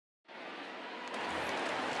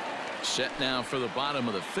Set now for the bottom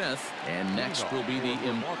of the fifth, and next will be the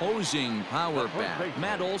imposing power bat,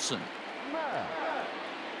 Matt Olson.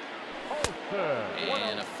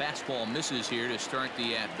 And a fastball misses here to start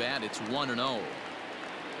the at-bat. It's 1-0.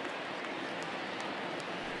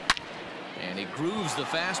 And he grooves the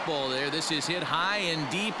fastball there. This is hit high and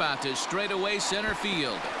deep out to straightaway center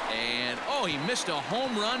field. And, oh, he missed a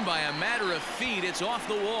home run by a matter of feet. It's off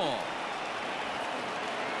the wall.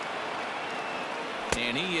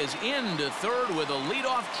 And he is into third with a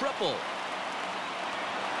leadoff triple.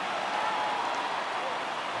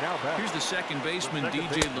 Here's the second baseman,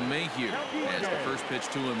 DJ LeMahieu, as the first pitch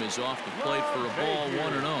to him is off the plate for a ball.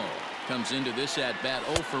 1-0. Comes into this at bat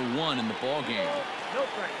 0 for 1 in the ball game.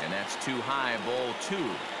 And that's too high, ball 2.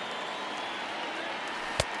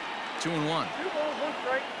 2-1. 2 balls, 1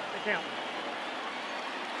 strike. They count.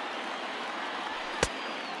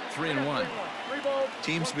 3-1.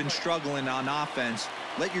 Team's been struggling on offense.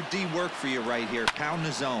 Let your D work for you right here. Pound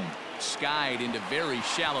the zone. Skied into very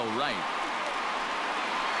shallow right.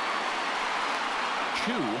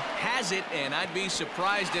 Chu has it, and I'd be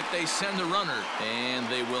surprised if they send the runner. And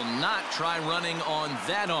they will not try running on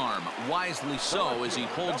that arm. Wisely so, as he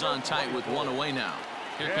holds on tight with 1 away now.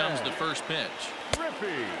 Here comes the first pitch.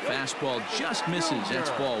 Fastball just misses. That's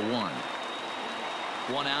ball 1.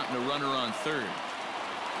 1 out and a runner on third.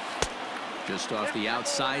 Just off the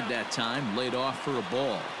outside that time, laid off for a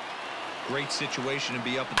ball. Great situation to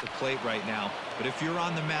be up at the plate right now. But if you're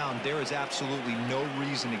on the mound, there is absolutely no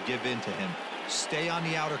reason to give in to him. Stay on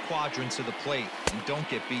the outer quadrants of the plate and don't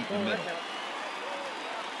get beat in the middle.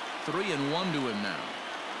 3-1 to him now.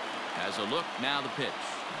 Has a look, now the pitch.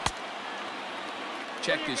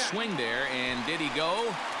 Checked his swing there, and did he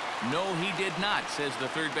go? No, he did not, says the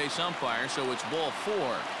third base umpire, so it's ball 4.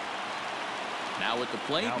 Now at the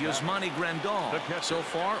plate, Yasmani Grandal. So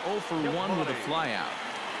far, 0 for 1 with a flyout.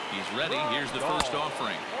 He's ready. Here's the first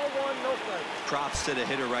offering. Props to the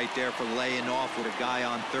hitter right there for laying off with a guy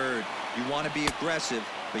on third. You want to be aggressive,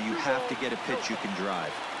 but you have to get a pitch you can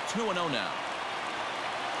drive. 2-0 now.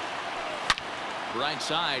 Right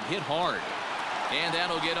side, hit hard. And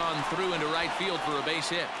that'll get on through into right field for a base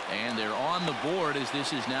hit. And they're on the board as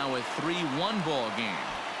this is now a 3-1 ball game.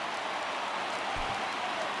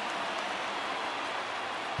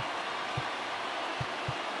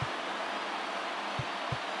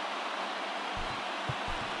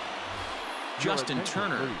 Justin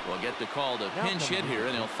Turner will get the call to pinch hit here,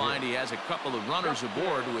 and he'll find he has a couple of runners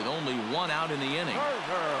aboard with only 1 out in the inning.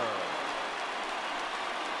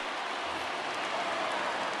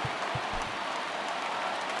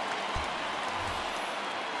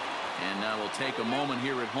 And now we'll take a moment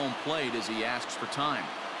here at home plate as he asks for time.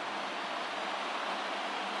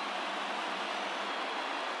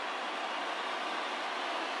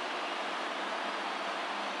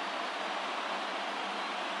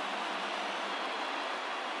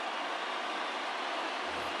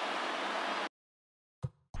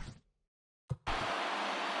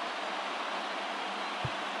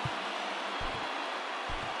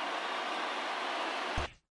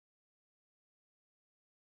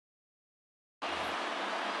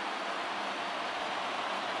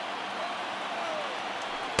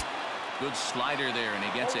 Good slider there, and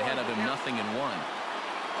he gets ahead of him 0-1.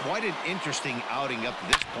 Quite an interesting outing up to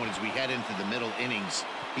this point as we head into the middle innings.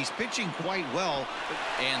 He's pitching quite well.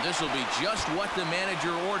 And this will be just what the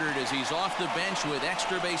manager ordered as he's off the bench with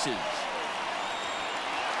extra bases.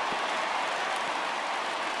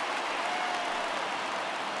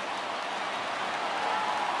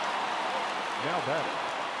 Now batting,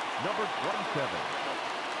 number 27.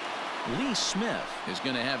 Lee Smith is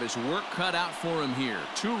going to have his work cut out for him here.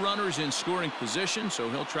 2 runners in scoring position, so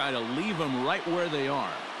he'll try to leave them right where they are.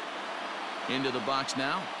 Into the box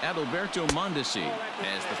now, Adalberto Mondesi.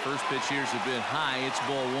 As the first pitch here's a bit high, it's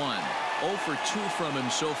ball 1. 0 for 2 from him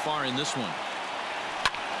so far in this one.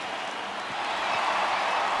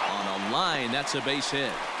 On a line, that's a base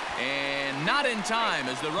hit. And not in time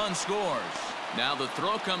as the run scores. Now the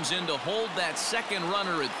throw comes in to hold that second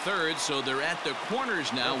runner at third, so they're at the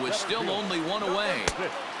corners now with still only 1 away.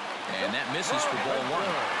 And that misses for ball 1.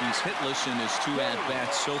 He's hitless in his 2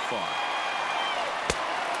 at-bats so far.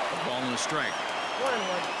 A ball and a strike.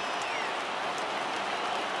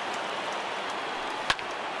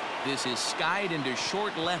 1-1. This is skied into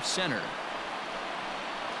short left center.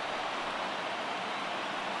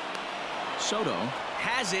 Soto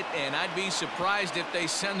has it, and I'd be surprised if they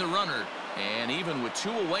send the runner. And even with 2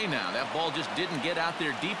 away now, that ball just didn't get out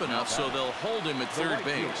there deep enough, so they'll hold him at third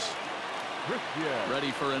base.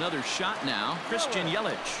 Ready for another shot now, Christian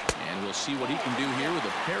Yelich. And we'll see what he can do here with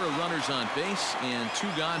a pair of runners on base and 2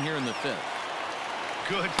 gone here in the 5th.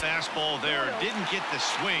 Good fastball there. Didn't get the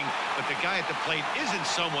swing, but the guy at the plate isn't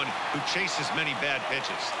someone who chases many bad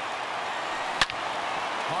pitches.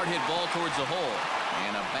 Hard hit ball towards the hole.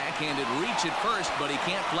 And a backhanded reach at first, but he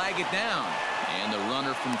can't flag it down. And the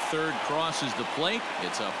runner from third crosses the plate.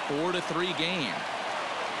 It's a 4-3 game.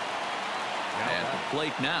 At the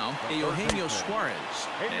plate now, Eugenio Suarez.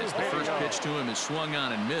 As the first pitch to him is swung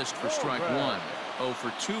on and missed for strike one. 0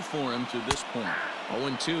 for 2 for him to this point.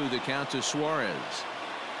 0-2 the count to Suarez.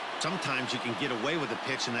 Sometimes you can get away with a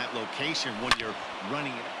pitch in that location when you're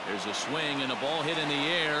running it. There's a swing and a ball hit in the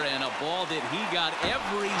air, and a ball that he got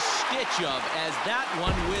every stitch of, as that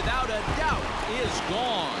one without a doubt is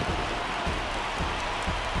gone.